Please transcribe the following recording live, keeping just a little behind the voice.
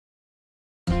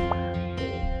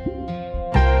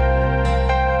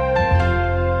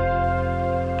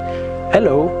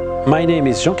Hello, my name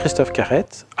is Jean-Christophe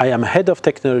Carrette. I am Head of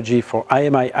Technology for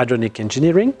IMI Hydronic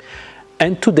Engineering,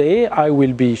 and today I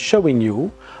will be showing you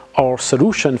our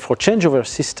solution for changeover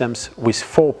systems with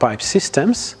 4-pipe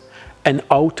systems and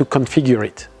how to configure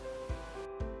it.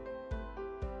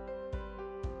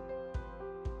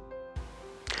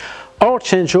 Our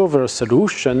changeover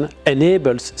solution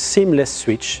enables seamless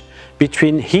switch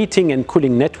between heating and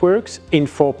cooling networks in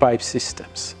 4-pipe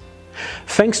systems.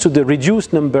 Thanks to the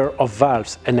reduced number of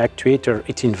valves and actuators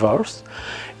it involves,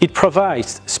 it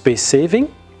provides space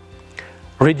saving,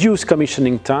 reduced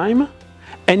commissioning time,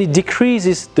 and it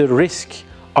decreases the risk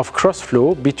of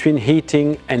cross-flow between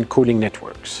heating and cooling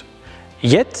networks.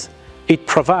 Yet, it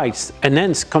provides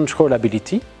enhanced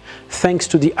controllability thanks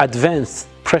to the advanced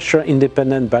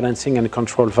pressure-independent balancing and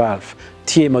control valve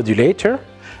TA-Modulator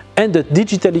and the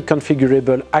digitally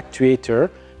configurable actuator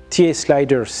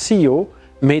TA-Slider CO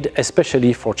made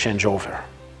especially for changeover.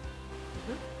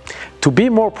 To be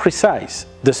more precise,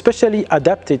 the specially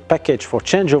adapted package for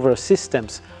changeover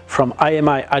systems from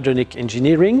IMI Hydronic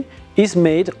Engineering is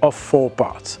made of 4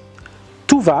 parts: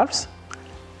 2 valves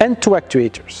and 2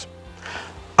 actuators.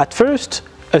 At first,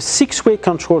 a 6-way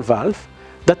control valve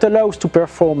that allows to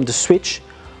perform the switch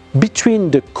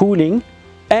between the cooling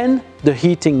and the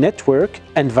heating network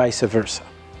and vice versa.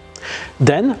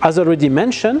 Then, as already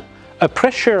mentioned, a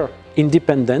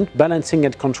pressure-independent balancing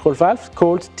and control valve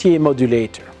called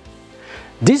TA-Modulator.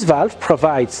 This valve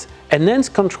provides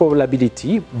enhanced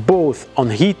controllability both on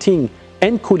heating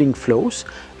and cooling flows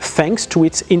thanks to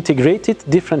its integrated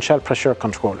differential pressure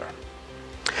controller.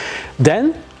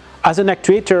 Then, as an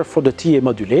actuator for the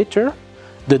TA-Modulator,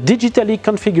 the digitally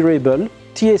configurable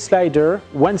TA-Slider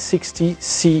 160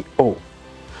 CO.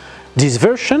 This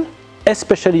version,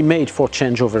 especially made for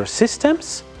changeover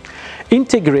systems,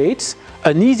 integrates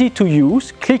an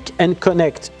easy-to-use click and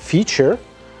connect feature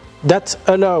that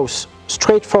allows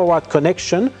straightforward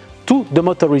connection to the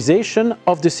motorization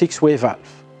of the 6-way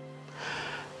valve.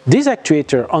 This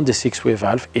actuator on the 6-way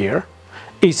valve here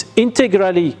is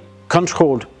integrally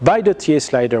controlled by the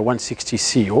TA-Slider 160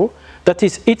 CO that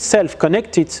is itself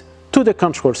connected to the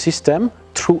control system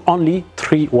through only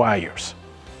 3 wires.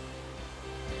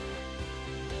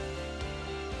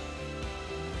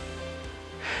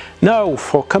 Now,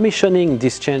 for commissioning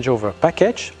this changeover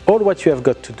package, all what you have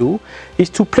got to do is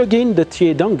to plug in the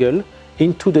TA dongle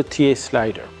into the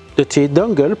TA-Slider. The TA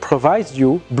dongle provides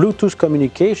you Bluetooth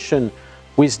communication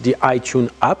with the iTunes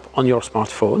app on your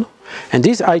smartphone, and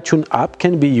this iTunes app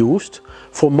can be used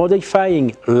for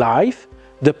modifying live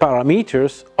the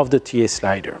parameters of the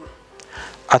TA-Slider.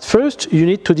 At first, you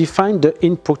need to define the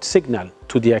input signal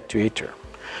to the actuator.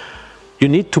 You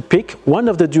need to pick one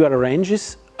of the dual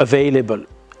ranges available.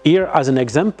 Here, as an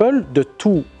example, the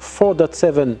 2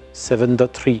 4.7,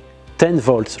 7.3, 10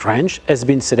 volts range has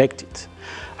been selected.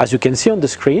 As you can see on the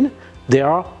screen, there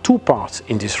are 2 parts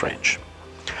in this range.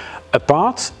 A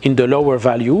part in the lower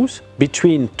values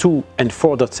between 2 and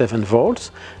 4.7 volts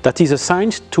that is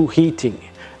assigned to heating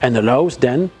and allows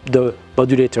then the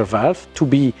modulator valve to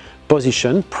be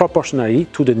positioned proportionally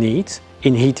to the needs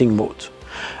in heating mode.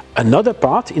 Another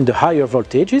part in the higher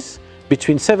voltages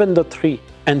between 7.3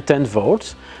 and 10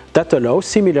 volts that allows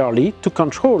similarly to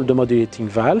control the modulating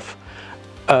valve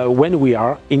when we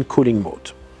are in cooling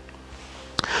mode.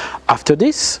 After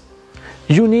this,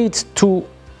 you need to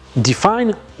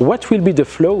define what will be the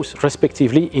flows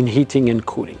respectively in heating and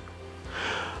cooling.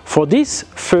 For this,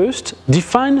 first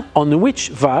define on which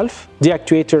valve the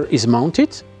actuator is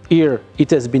mounted. Here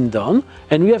it has been done,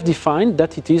 and we have defined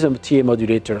that it is a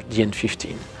TA-Modulator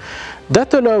DN15.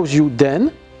 That allows you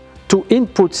then to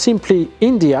input simply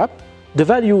in the app the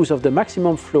values of the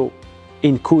maximum flow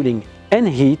in cooling and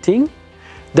heating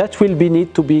that will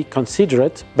need to be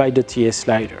considered by the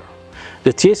TA-Slider.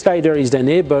 The TA-Slider is then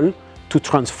able to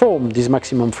transform these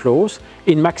maximum flows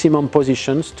in maximum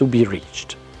positions to be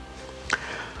reached.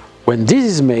 When this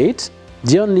is made,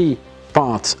 the only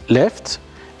part left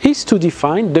is to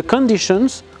define the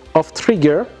conditions of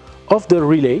trigger of the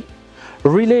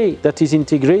relay that is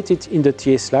integrated in the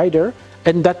TA-Slider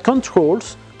and that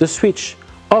controls the switch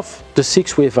of the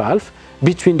 6-way valve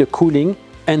between the cooling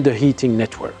and the heating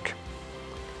network.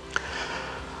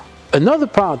 Another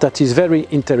part that is very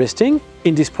interesting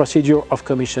in this procedure of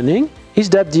commissioning is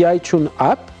that the iTunes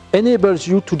app enables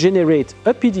you to generate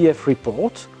a PDF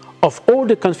report of all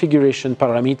the configuration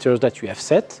parameters that you have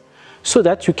set so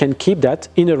that you can keep that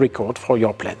in a record for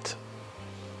your plant.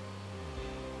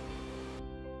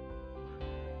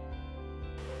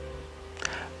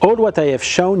 All what I have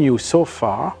shown you so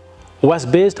far was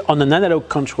based on an analog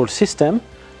control system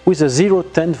with a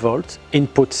 0-10 volt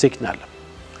input signal.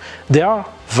 There are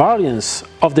variants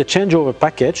of the changeover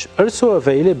package also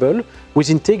available with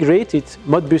integrated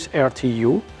Modbus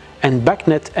RTU and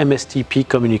BACnet MSTP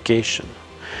communication.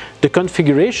 The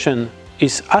configuration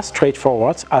is as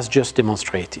straightforward as just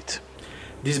demonstrated.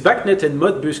 These BACnet and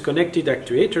Modbus connected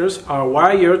actuators are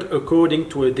wired according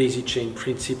to a daisy chain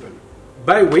principle,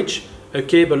 by which a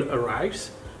cable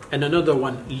arrives and another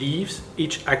one leaves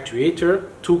each actuator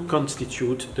to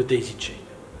constitute the daisy chain.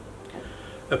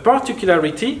 A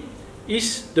particularity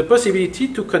is the possibility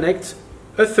to connect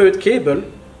a third cable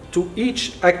to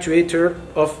each actuator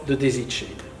of the daisy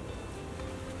chain.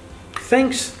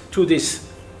 Thanks to this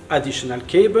additional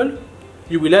cable,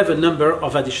 you will have a number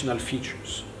of additional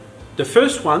features. The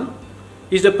first one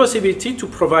is the possibility to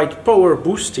provide power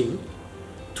boosting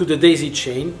to the daisy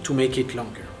chain to make it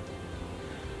longer.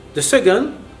 The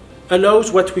second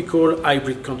allows what we call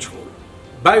hybrid control,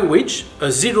 by which a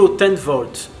 0-10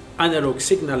 volt analog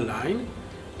signal line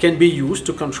can be used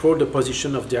to control the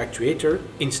position of the actuator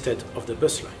instead of the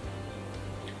bus line.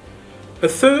 A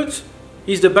third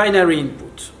is the binary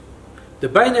input. The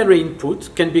binary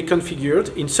input can be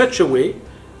configured in such a way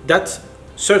that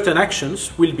certain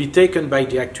actions will be taken by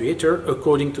the actuator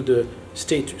according to the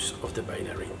status of the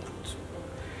binary input.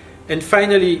 And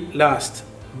finally, last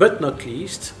but not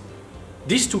least,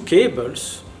 these two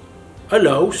cables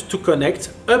allows to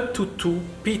connect up to 2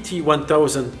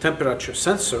 PT1000 temperature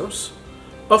sensors,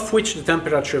 of which the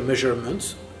temperature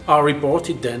measurements are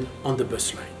reported then on the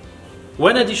bus line.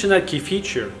 One additional key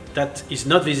feature that is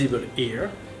not visible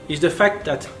here is the fact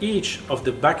that each of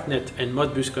the BACnet and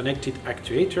Modbus connected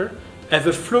actuator have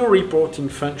a flow reporting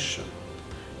function,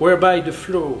 whereby the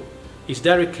flow is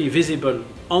directly visible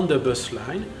on the bus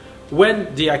line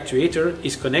when the actuator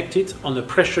is connected on a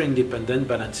pressure-independent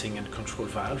balancing and control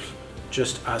valve,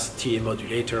 just as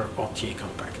TA-Modulator or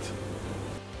TA-Compact.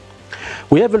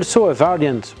 We have also a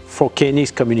variant for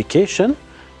KNX communication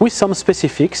with some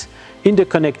specifics in the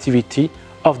connectivity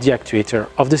of the actuator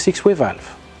of the 6-way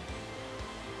valve.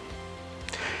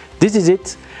 This is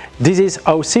it. This is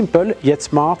how simple yet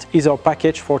smart is our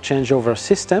package for changeover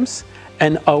systems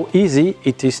and how easy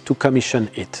it is to commission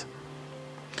it.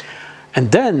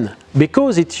 And then,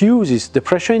 because it uses the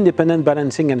pressure-independent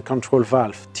balancing and control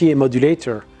valve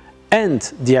TA-Modulator and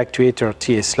the actuator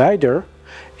TA-Slider,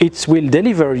 it will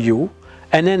deliver you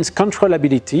enhanced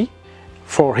controllability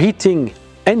for heating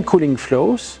and cooling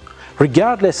flows,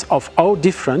 regardless of how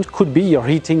different could be your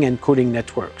heating and cooling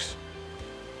networks.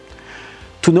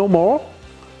 To know more,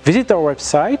 visit our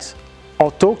website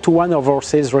or talk to one of our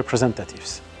sales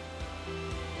representatives.